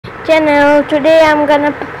channel. Today I'm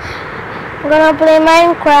gonna play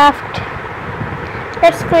Minecraft.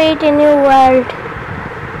 Let's create a new world.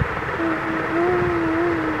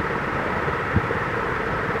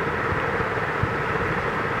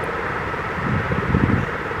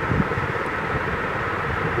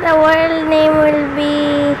 The world name will be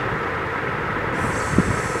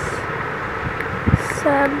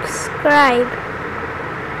subscribe.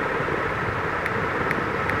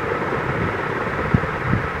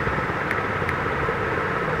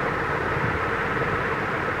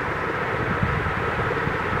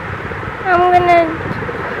 I'm gonna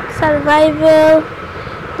survival,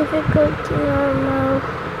 difficulty normal.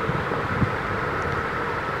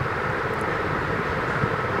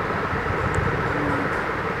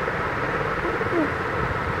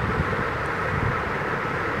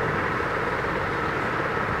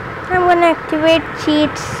 I'm gonna activate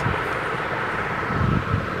cheats.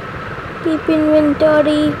 Keep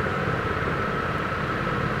inventory.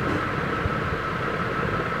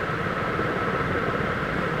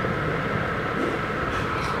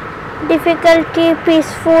 Difficulty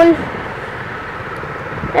peaceful.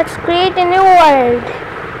 Let's create a new world.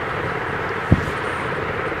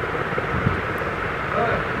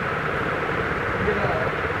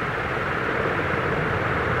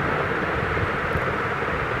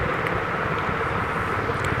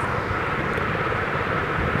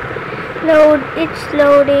 Load, it's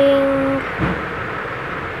loading.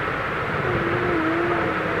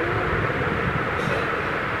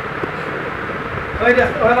 Video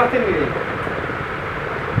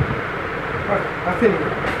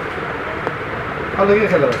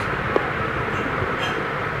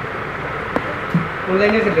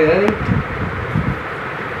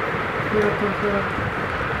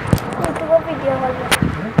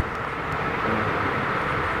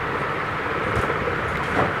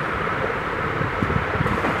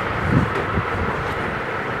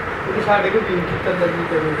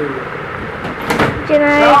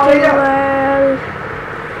generating world.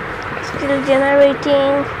 Still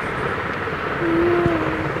generating.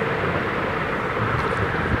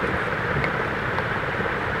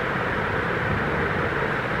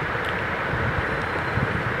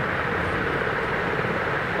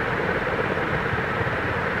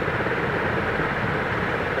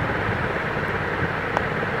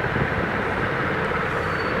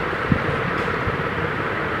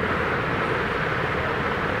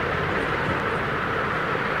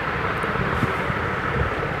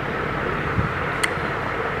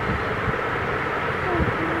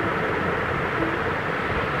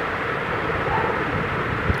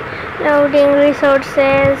 Loading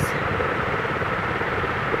resources.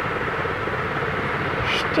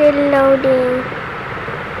 Still loading.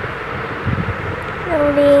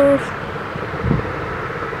 Loading.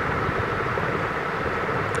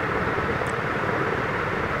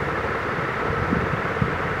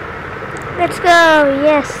 Let's go.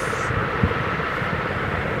 Yes.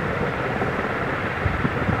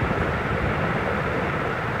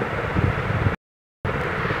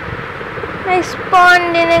 I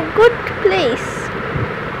spawned in a good place.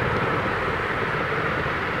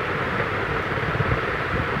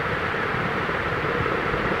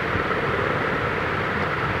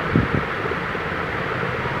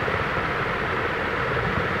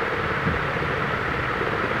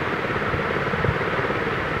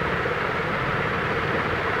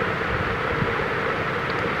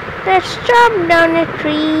 Let's chop down a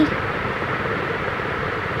tree.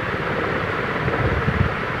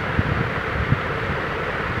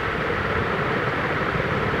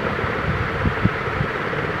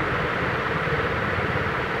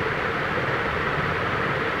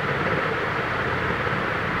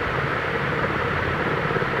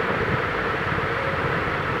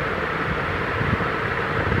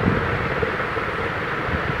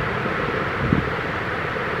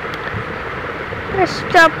 Let's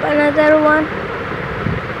chop another one.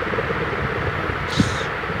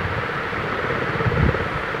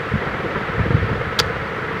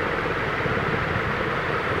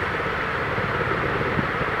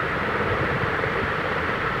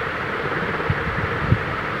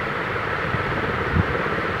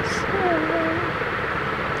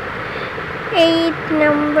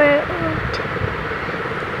 Number 8.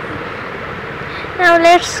 Now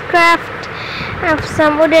let's craft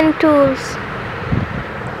some wooden tools.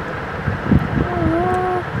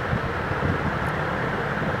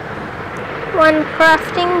 One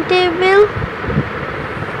crafting table.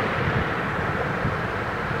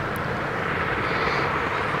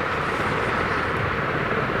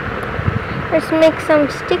 Let's make some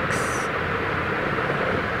sticks.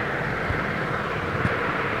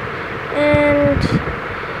 And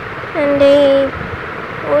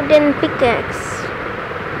wooden pickaxe.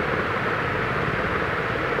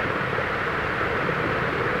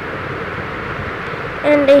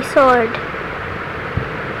 And a sword.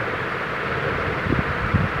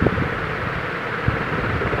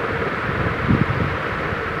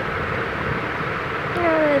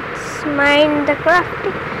 Now let's mine the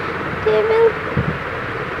crafting table.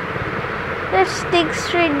 Let's dig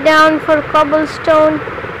straight down for cobblestone.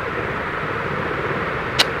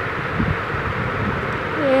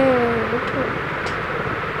 Yeah, it worked.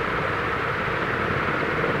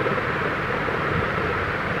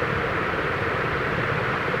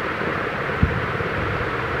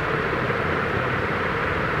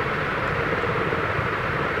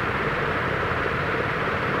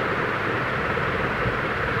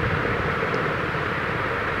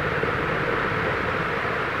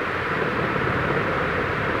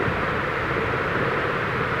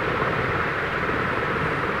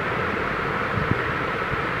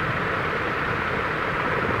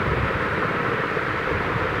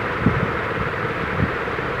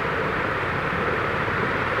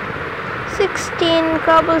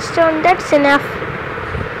 Cobblestone, that's enough.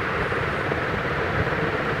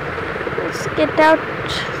 Let's get out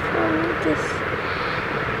from this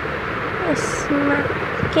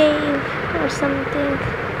cave or something.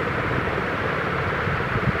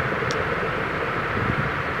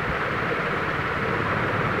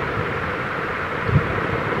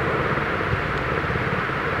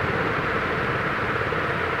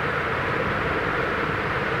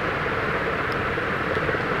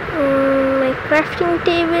 Crafting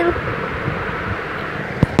table.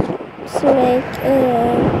 Let's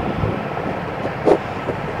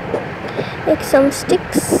make some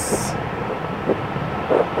sticks.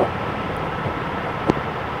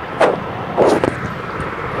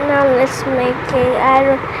 Now let's make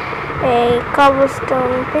a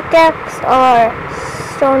cobblestone pickaxe or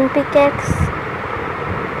stone pickaxe.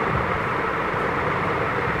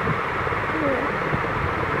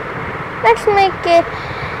 Let's make a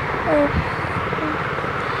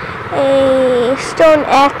stone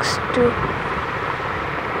axe too.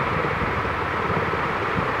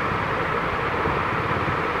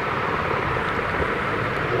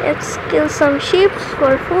 Let's kill some sheep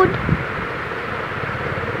for food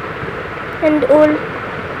and wool.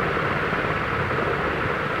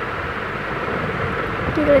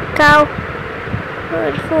 Kill a cow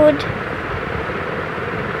for food.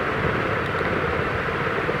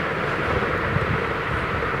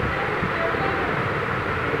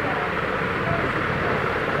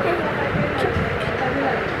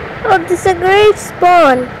 Oh, this is a great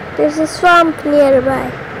spawn. There's a swamp nearby.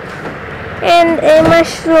 And a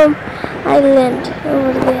mushroom island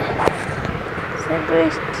over there. It's a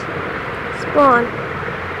great spawn.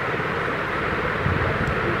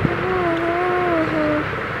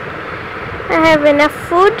 I have enough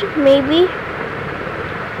food, maybe.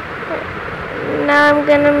 Now I'm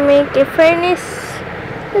gonna make a furnace.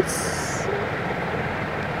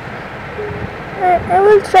 I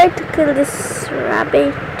will try to kill this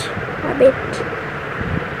rabbit.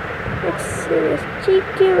 Let's see this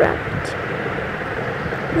cheeky rabbit.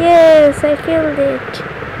 Yes, I killed it.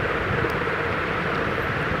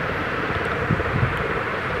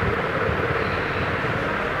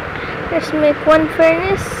 Let's make one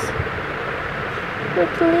furnace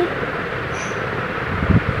quickly.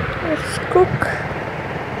 Let's cook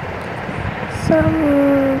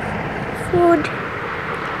some food.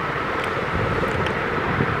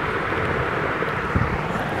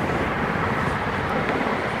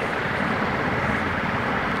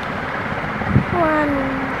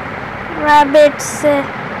 Rabbits,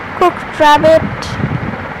 cooked rabbit.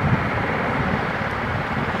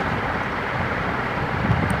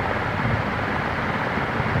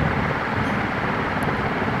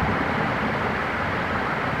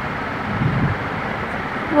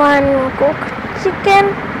 One cooked chicken,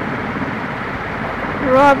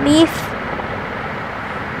 raw beef,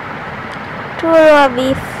 2 raw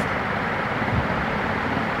beef.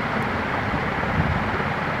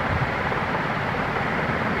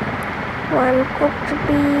 One cooked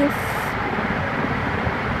beef,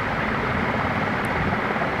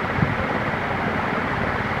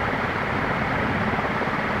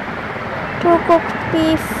 two cooked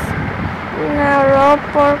beef. Now raw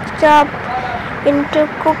pork chop into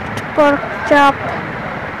cooked pork chop.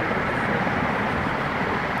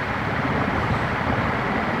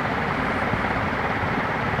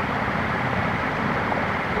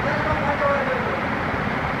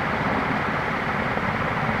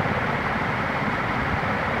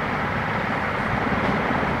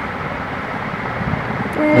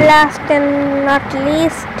 Last and not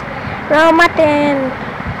least, raw mutton.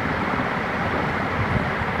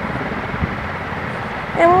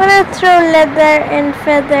 I'm gonna throw leather and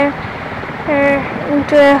feather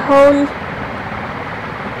into a hole.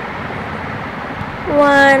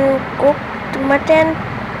 One cooked mutton.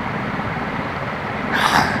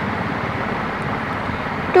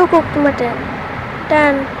 2 cooked mutton.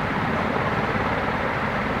 Done.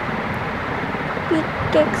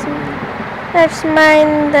 Pickaxe. Let's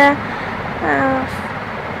mine the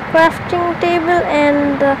crafting table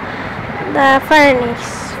and the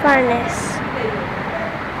furnace.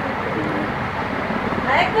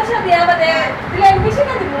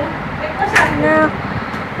 Now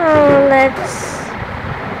let's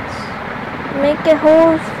make a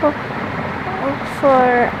hole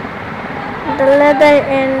for the leather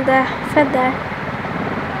and the feather.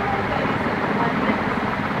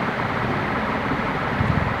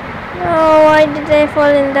 Oh, why did I fall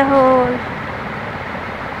in the hole?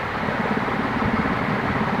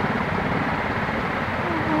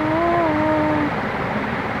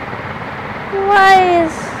 Why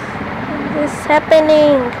is this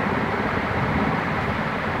happening?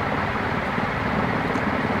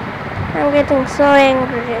 I'm getting so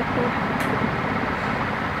angry right now.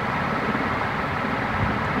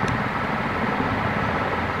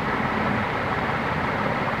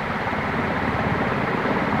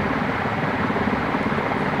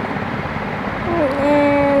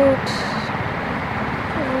 And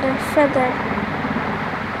the feather.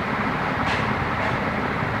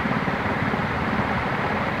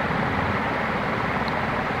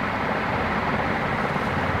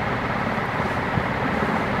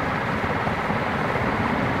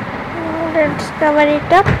 Let's cover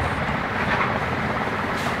it up.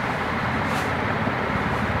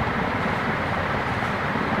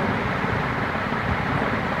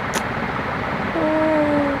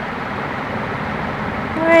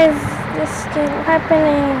 Why is this still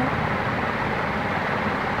happening?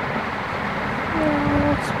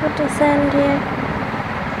 Let's put the sand here.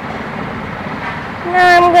 Now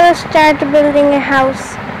I'm gonna start building a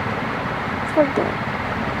house for them.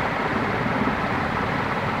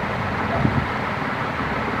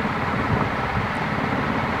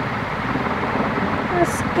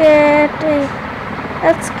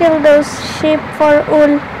 Let's kill those sheep for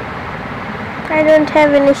wool. I don't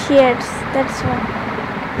have any shears, that's why.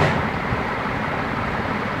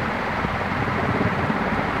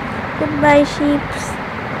 Goodbye, sheep.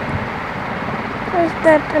 Where's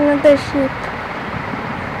that another sheep?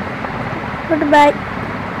 Goodbye.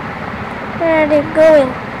 Where are they going?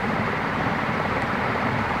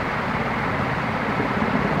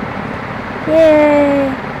 Yay!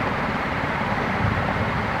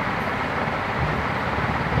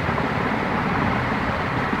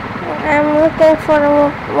 I'm looking for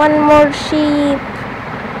one more sheep.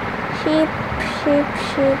 Sheep,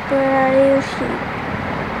 where are you, sheep?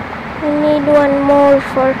 We need one more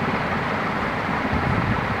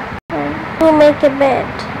to make a bed.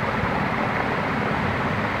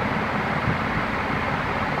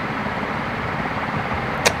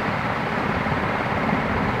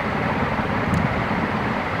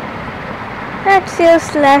 Let's use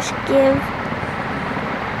slash give.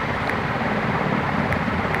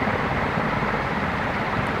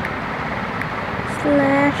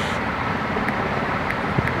 Slash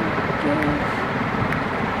give.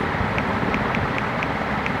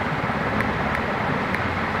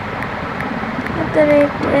 @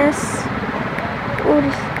 wool.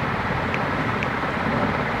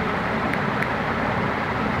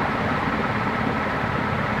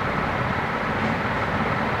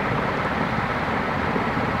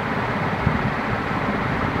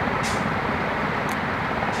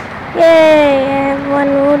 Yay, I have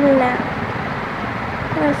one wool now.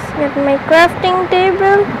 Let's get my crafting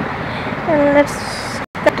table and let's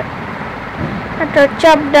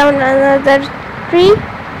chop down another tree.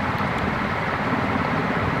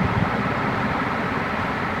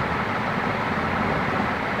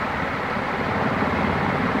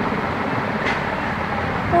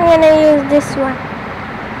 I'm gonna use this one.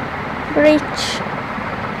 Bridge.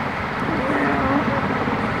 Now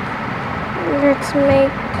let's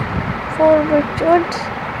make 4 birchwood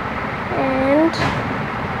and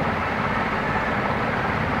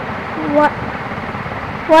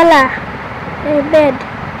voila, a bed.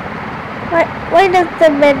 Why does the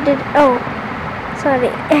bed did? Oh, sorry,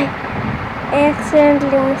 I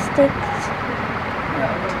accidentally mistaked.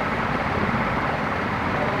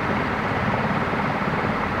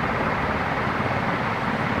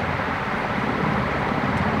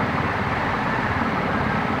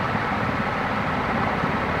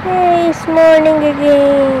 Hey, it's morning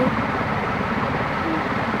again.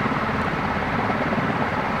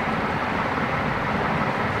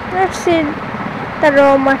 the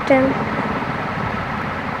raw mutton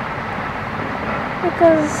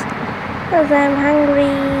because I'm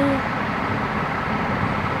hungry.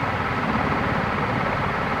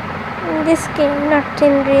 In this game, not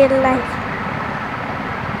in real life.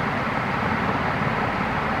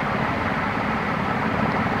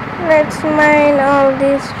 Let's mine all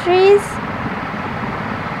these trees.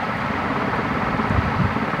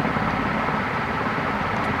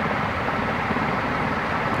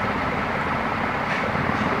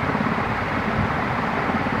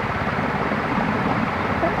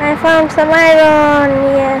 I found some iron.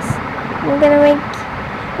 Yes, I'm gonna make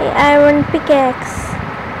an iron pickaxe.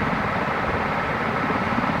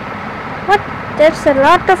 What? That's a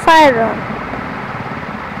lot of iron.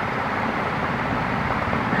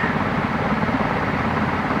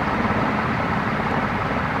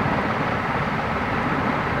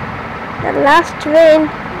 The last vein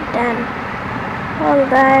done. All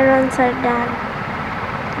the irons are done.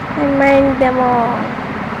 I mined them all.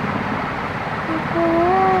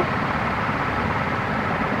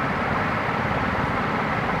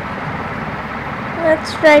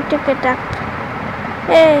 Let's try to get up.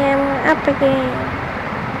 Hey, I'm up again.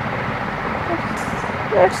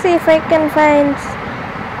 Let's see if I can find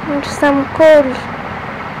some coal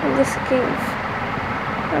in this cave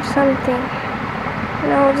or something.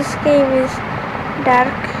 No, this cave is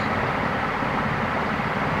dark.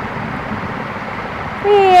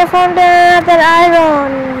 Hey, I found another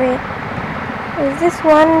iron vein. Is this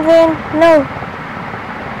one vein? No.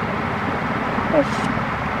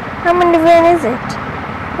 How many veins is it?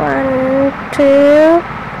 1, 2,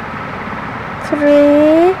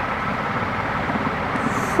 3,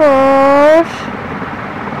 4.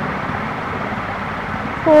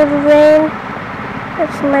 4 veins.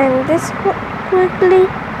 Let's mine this quickly.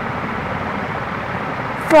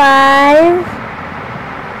 5,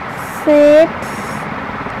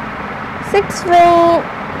 6 veins.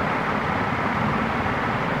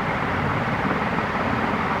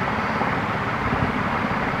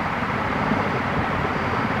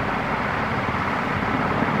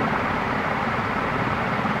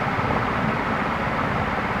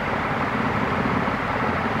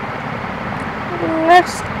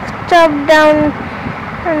 Let's chop down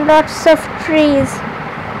lots of trees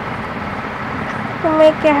to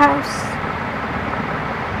make a house.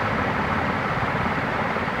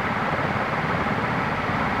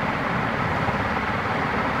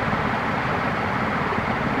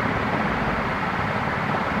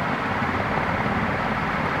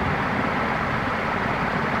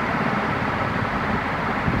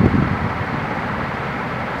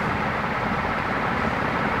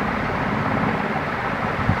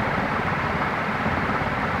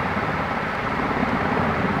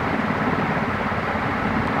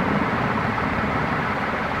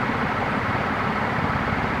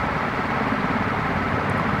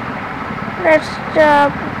 Let's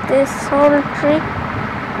chop this whole tree.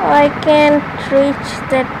 Oh, I can't reach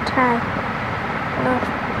that high. No.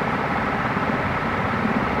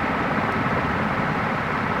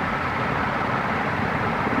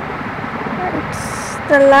 It's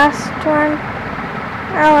the last one.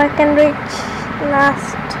 Now I can reach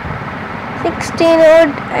last 16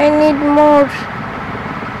 wood. I need more.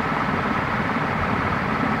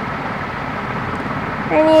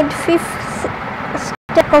 I need 5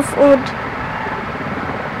 stack of wood.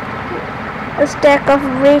 A stack of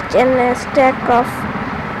birch and a stack of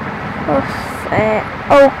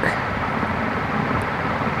oak.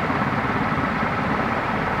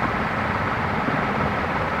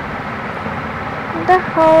 The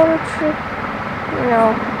whole tree.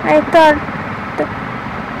 No, I thought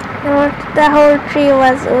the whole tree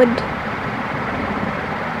was wood.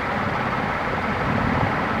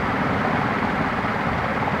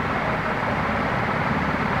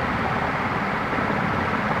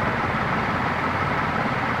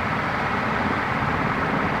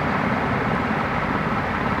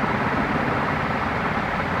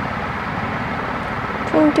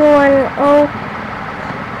 Into one oak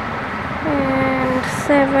and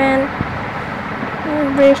 7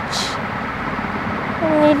 birch. I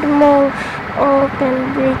need more oak and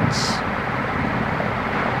birch.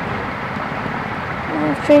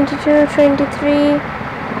 22, 23,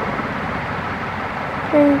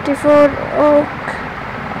 24 oak.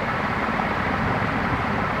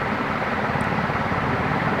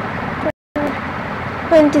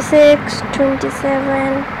 Twenty-six,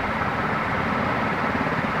 27.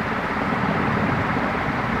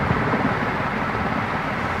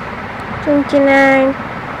 29,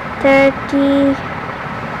 30,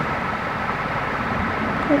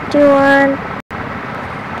 31,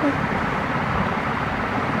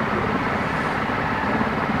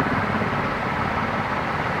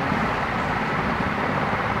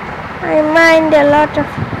 find a lot of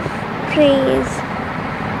trees.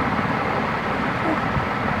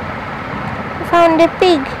 I found a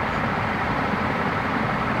pig.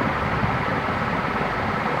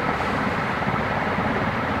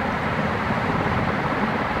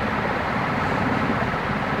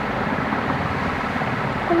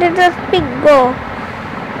 Where did that pig go?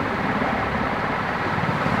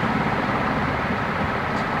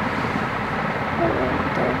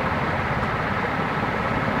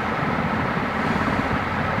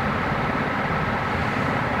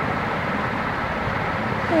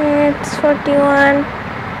 It's 41.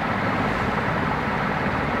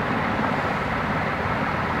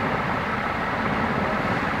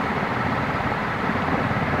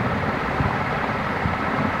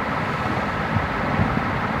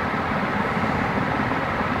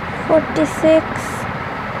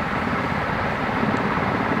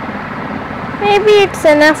 Maybe it's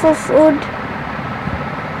enough of food.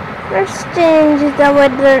 Let's change the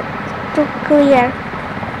weather to clear.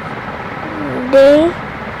 Day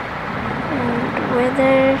and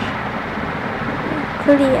weather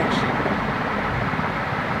clear.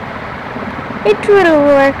 It will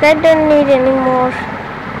work. I don't need any more.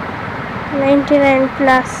 99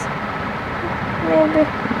 plus. Maybe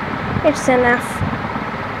it's enough.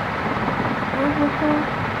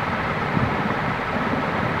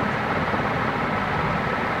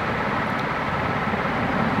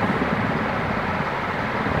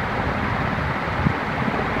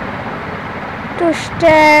 Two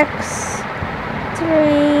stacks,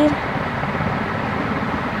 3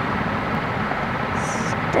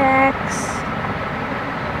 stacks.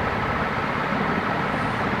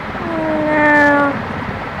 Now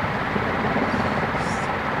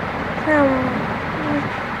some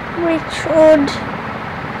rich wood.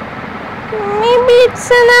 Maybe it's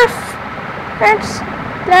enough.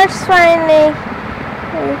 Let's find a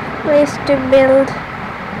place to build.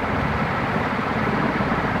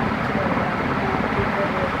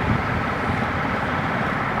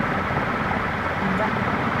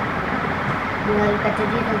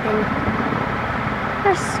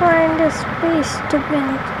 Let's find a space to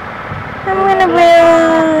build. I'm gonna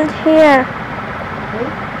build here.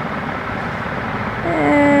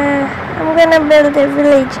 I'm gonna build a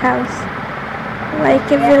village house.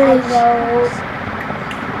 Like a village house.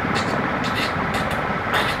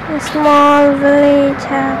 A small village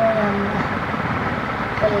house.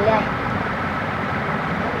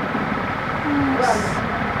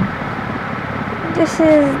 This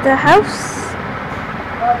is the house.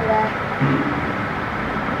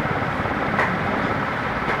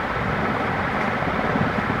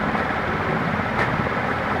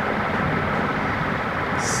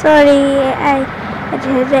 Sorry, I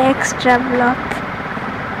did the extra block.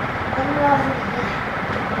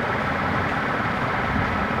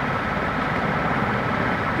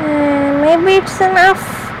 Maybe it's enough.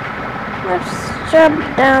 Let's drop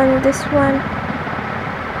down this one.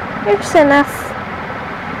 It's enough.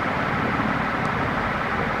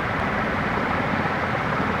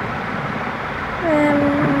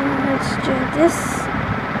 Let's do this.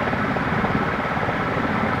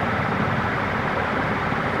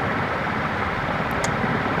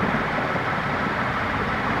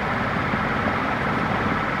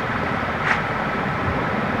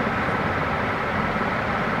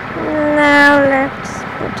 Now let's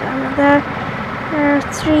put another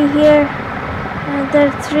 3 here, another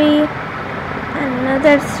 3,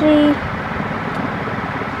 another 3.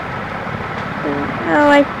 Oh,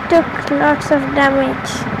 I took lots of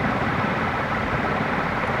damage.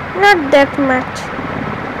 Not that much.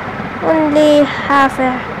 Only half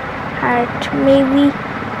a heart, maybe.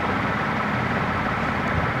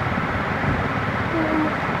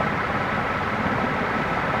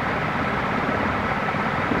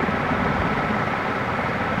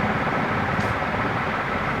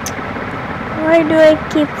 Why do I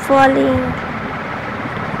keep falling?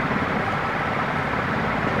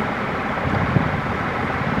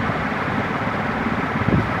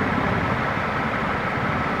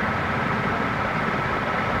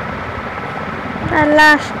 The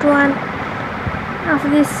last one of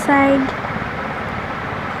this side.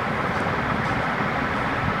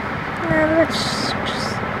 Now let's.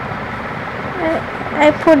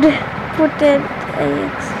 I put it a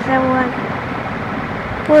extra one.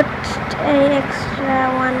 Put a extra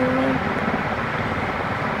one maybe.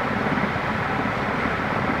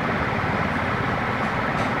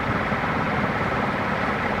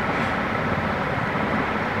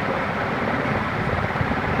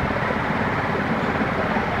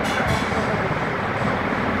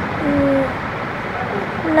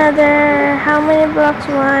 Another, how many blocks?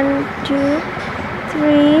 1, 2,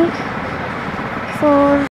 3,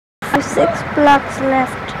 4, 5, 6 blocks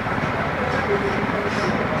left.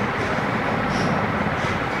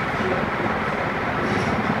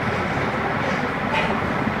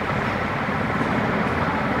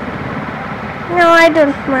 No, I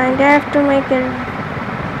don't mind. I have to make it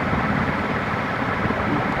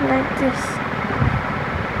like this.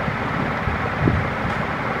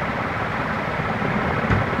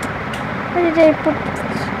 Where did I put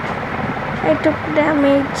this? I took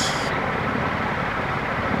damage.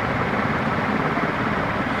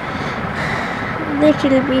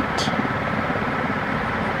 Little bit.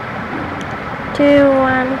 2,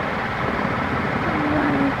 1.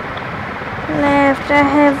 Left. I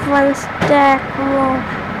have 1 stack more.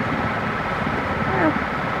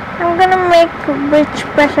 I'm gonna make bridge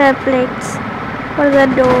pressure plates for the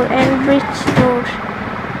door and bridge door.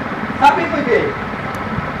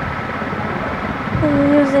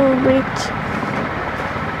 Using bridge.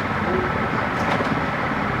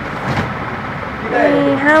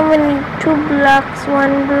 How many? 2 blocks,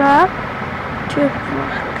 1 block, 2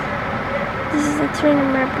 block. This is a 3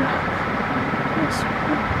 number block. Let's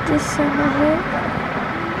put this over here.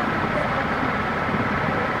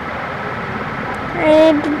 I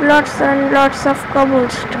need lots and lots of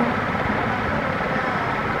cobblestone.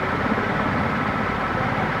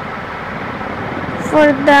 For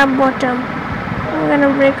the bottom, I'm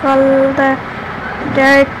gonna break all the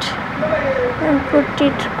dirt and put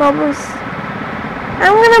it cobblestone.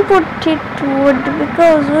 I'm gonna put it wood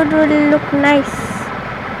because wood will look nice.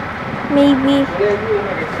 Maybe.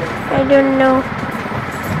 I don't know.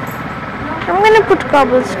 I'm gonna put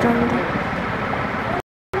cobblestone there.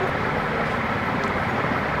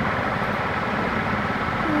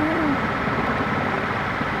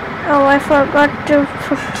 Oh, I forgot to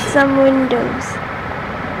put some windows.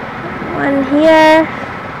 1 here,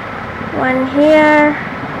 1 here,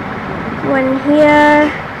 1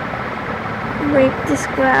 here. Break this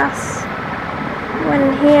glass.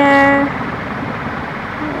 1 here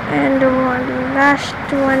and 1 last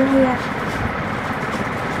one here.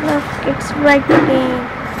 Look, it's bright again.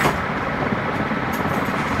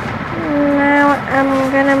 Now I'm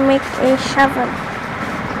gonna make a shovel.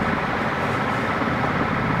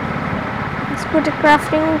 Let's put a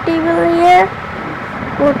crafting table here.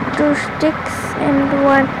 Put 2 sticks and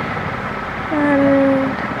 1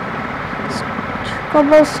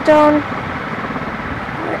 cobblestone.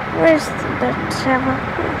 Where's that shovel?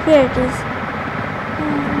 Here it is.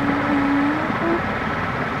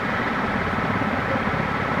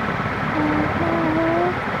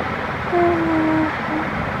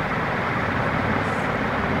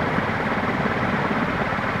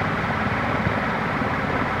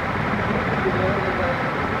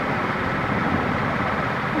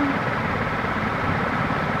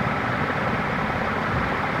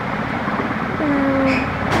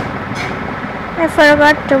 I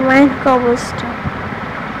forgot to mine cobblestone.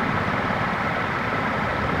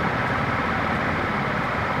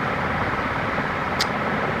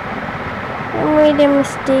 I made a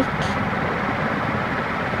mistake.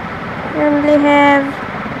 I only have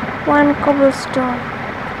 1 cobblestone.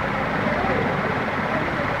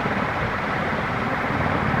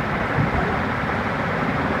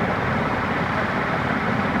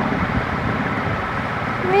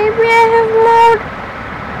 Maybe I have more.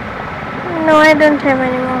 No, I don't have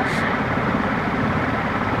any more.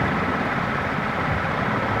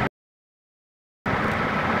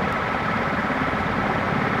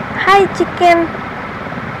 Hi, chicken.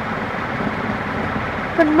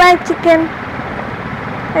 Goodbye, chicken.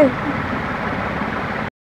 Hey.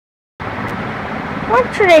 What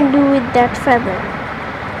should I do with that feather?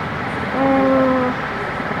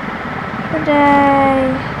 Should I...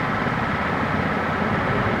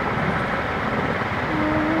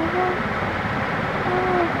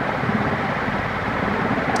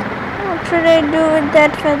 What should I do with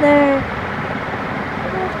that feather?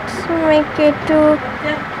 Let's make it to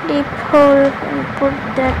deep hole and put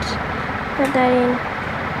that feather in.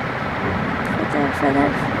 Feather.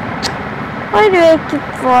 Why do I keep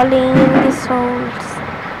falling in these holes?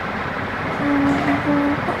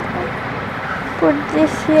 Put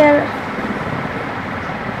this here.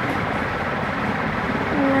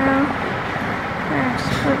 Now let's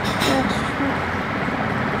put that.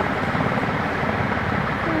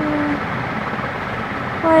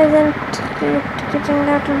 Why isn't it getting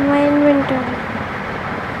out of my inventory?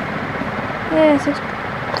 Yes, it's...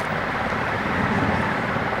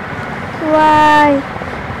 Why?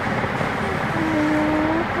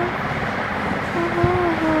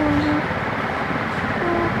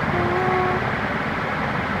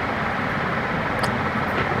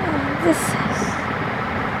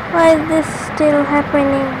 Why is this still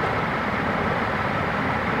happening.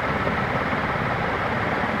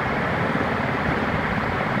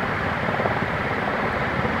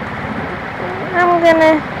 I'm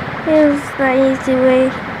gonna use the easy way.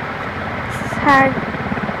 It's hard.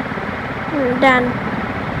 Done.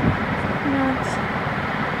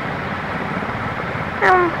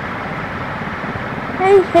 I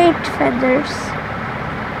hate feathers.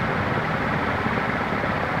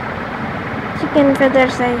 Chicken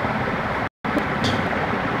feathers I hate.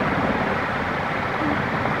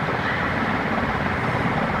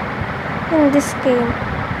 In this game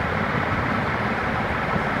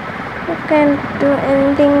you can't do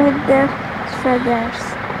anything with the feathers.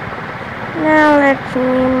 Now let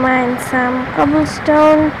me mine some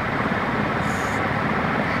cobblestone.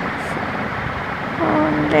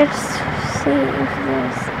 Let's see if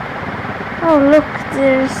there's... oh look,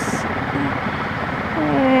 there's a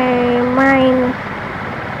mine.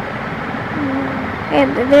 And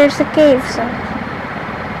there's a cave, so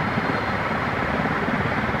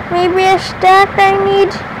maybe a stack I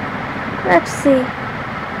need. Let's see.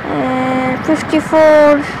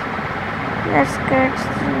 54. Let's get...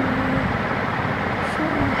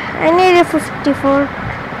 I need a 54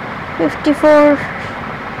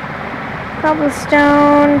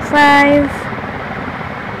 cobblestone. 5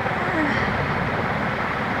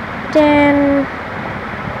 10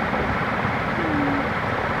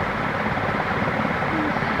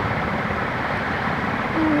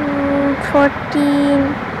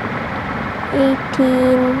 14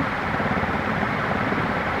 18.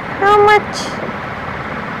 How much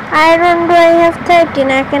iron do I have? 13.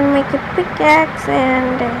 I can make a pickaxe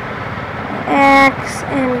and a axe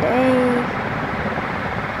and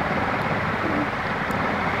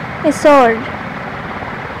a sword.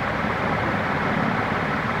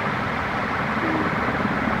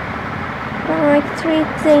 I'll make 3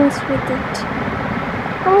 things with it.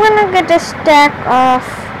 I'm gonna get a stack of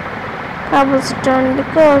cobblestone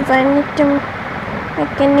because I need to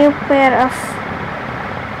make a new pair of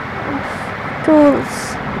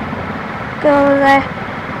tools because I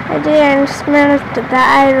didn't smelt the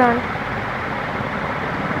iron.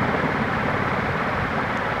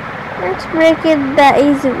 Let's break it the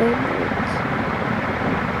easy way.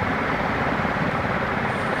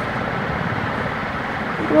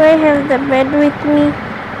 Do I have the bed with me?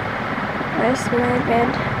 Where's my bed?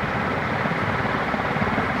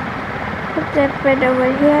 Put that bed over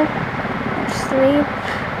here. Let's sleep.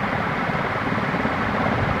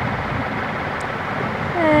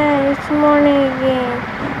 It's morning again.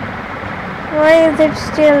 Why is it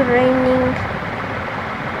still raining?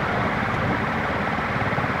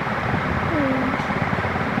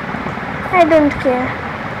 I don't care.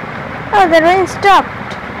 Oh, the rain stopped.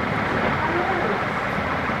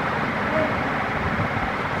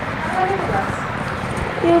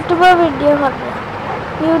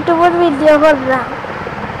 YouTuber video कर रहा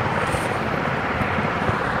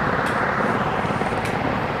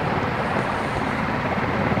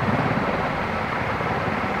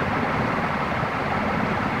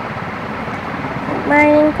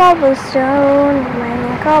mining cobblestone,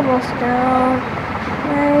 mining cobblestone,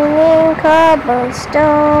 mining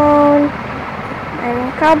cobblestone,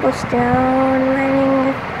 mining cobblestone,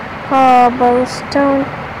 mining cobblestone.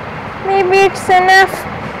 Maybe it's enough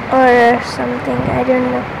or something, I don't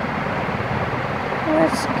know.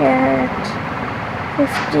 Let's get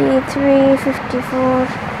 53, 54,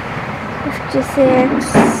 56,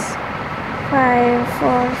 5,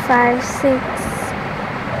 4, 5, 6,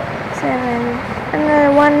 7.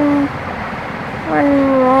 Another one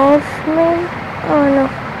more maybe. Oh no,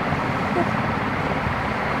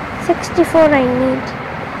 64 I need.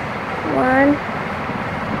 1,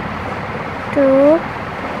 2.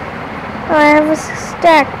 Oh, I have a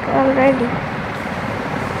stack already.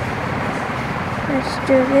 Let's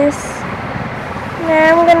do this.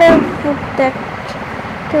 Now I'm gonna put that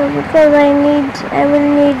too because I will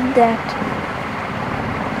need that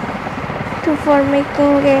too for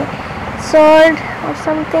making a sword or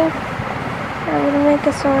something. I will make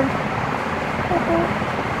a sword.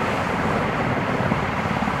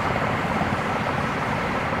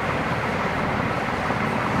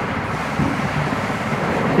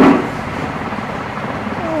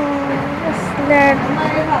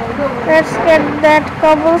 Let's get that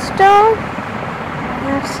cobblestone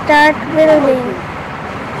and start building.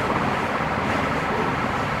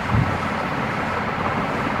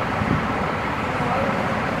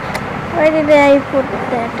 Why did I put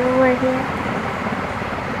that over here?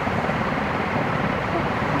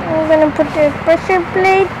 I'm gonna put a pressure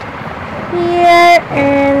plate here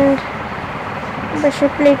and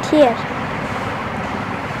pressure plate here.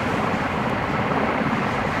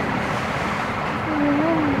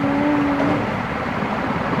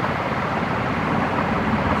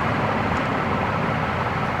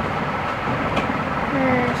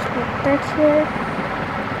 right here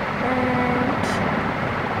and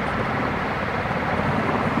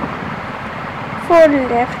 4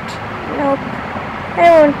 left. Nope, I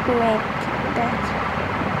won't make that.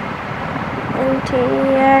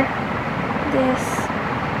 Interior, this.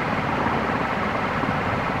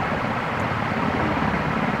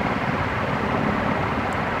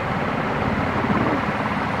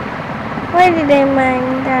 Why did I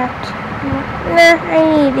mine that? Nah, I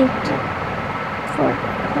need it for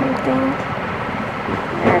something.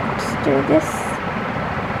 Let's do this.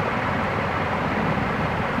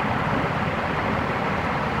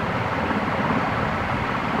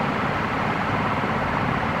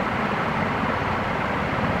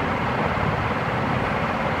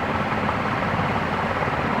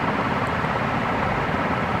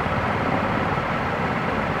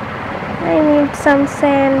 I need some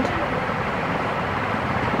sand.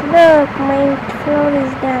 Look, my floor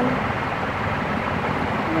is done.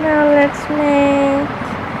 Now let's make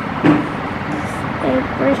 8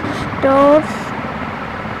 British doors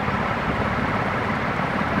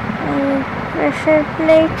and pressure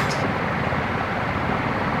plate.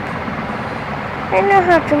 I know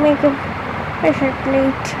how to make a pressure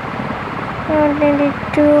plate. I only need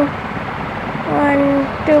 2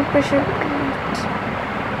 pressure plate.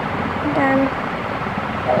 Done.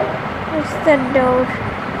 What's the door?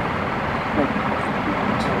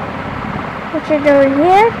 Put it over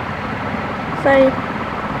here. Sorry.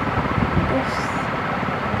 Yes.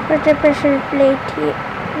 Put a pressure plate here.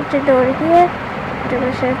 Put it over here. Put a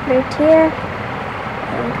pressure plate here.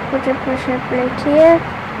 And put a pressure plate here.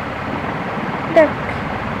 Look.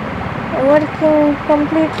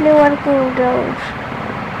 Completely working doors.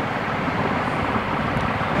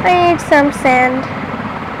 I need some sand.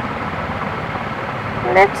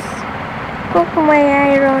 Let's cook my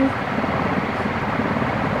iron.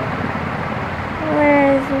 Where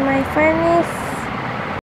is my furnace?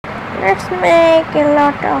 Let's make a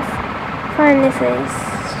lot of furnaces,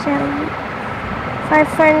 shall we? 5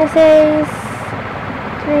 furnaces.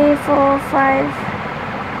 3, 4, 5.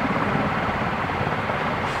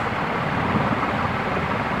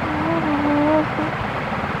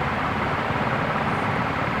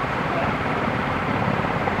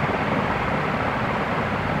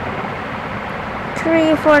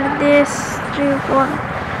 Three for this, 3 for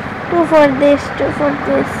 2 for this, 2 for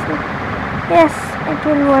this. Yes, it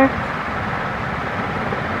will work.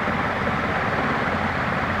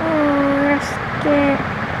 Let's get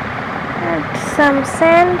some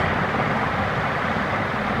sand.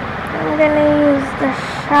 I'm gonna use the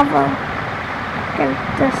shovel to get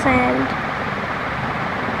the sand.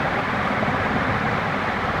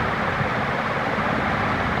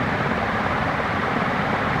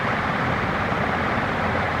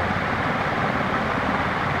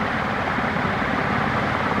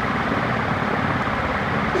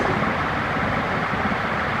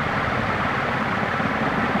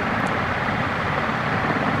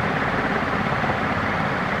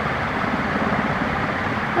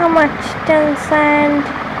 How much? 10 sand.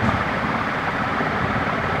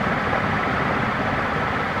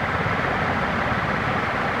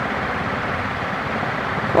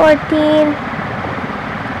 $14.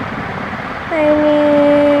 I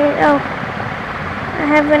need. Oh, I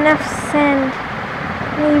have enough sand.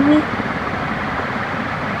 Maybe.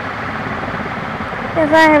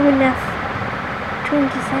 Yes, I have enough.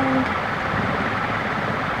 20 sand.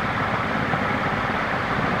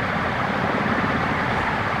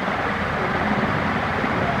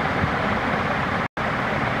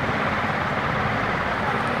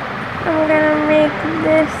 I'm gonna make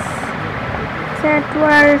this set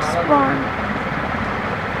world spawn.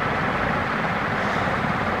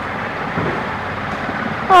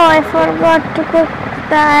 Oh, I forgot to cook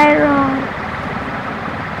the iron.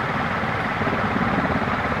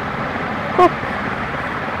 Cook.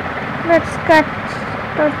 Let's cut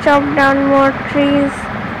or chop down more trees.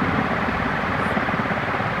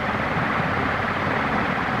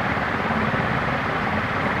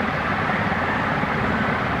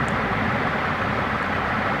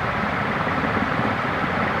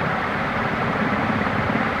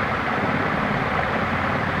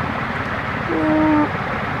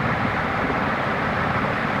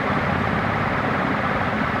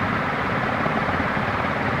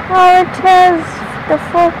 Oh, it has the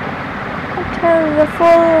full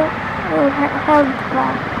health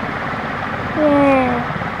bar. Yeah.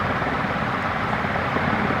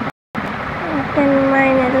 I can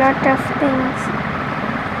mine a lot of things.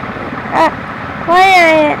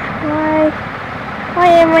 Why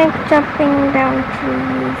am I chopping down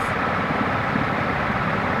trees?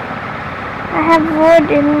 I have wood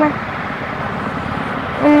in my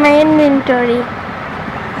in my inventory.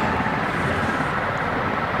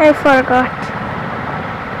 I forgot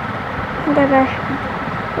that I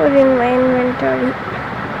put in my inventory.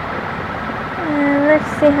 Let's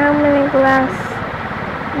see how many glass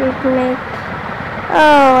we make.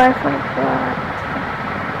 Oh, I forgot.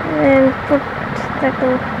 And put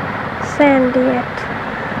the sand yet.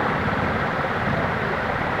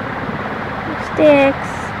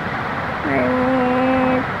 Sticks. I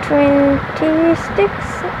need 20 sticks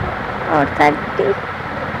or 30.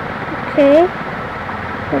 Okay.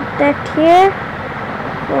 Put that here.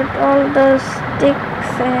 Put all those sticks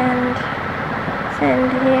and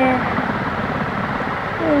sand here.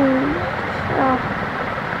 And oh,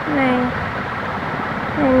 nice.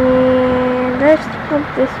 And let's put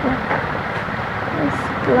this one. This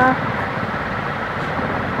block.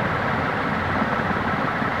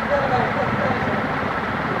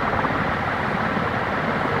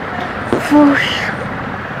 Whoosh.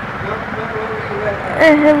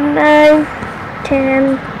 I have 9,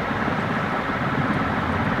 10,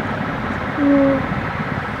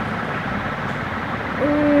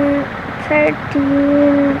 13,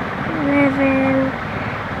 11,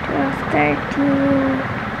 12, 13,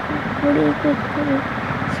 quickly,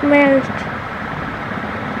 smelt.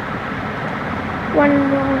 One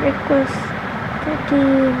more equals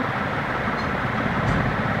 13.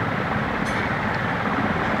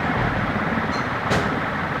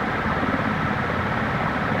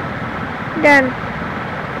 Done.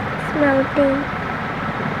 Smelting.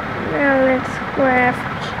 Now let's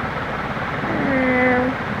craft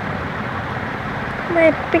my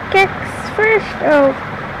pickaxe first. Oh,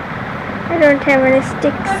 I don't have any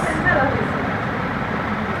sticks.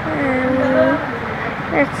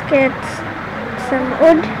 Let's get some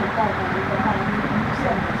wood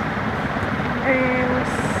and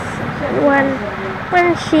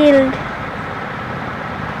one shield.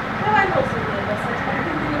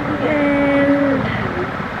 And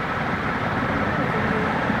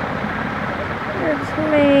let's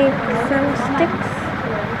make some sticks.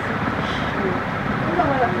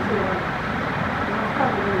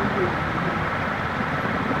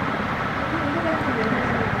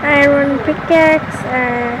 Iron pickaxe,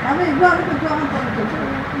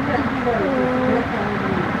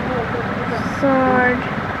 sword,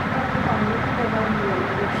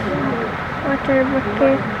 water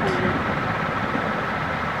bucket,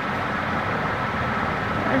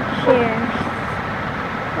 shears,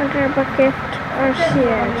 water bucket or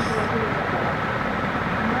shears.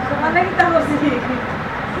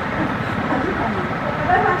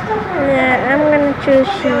 Yeah, I'm gonna choose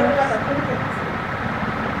shears.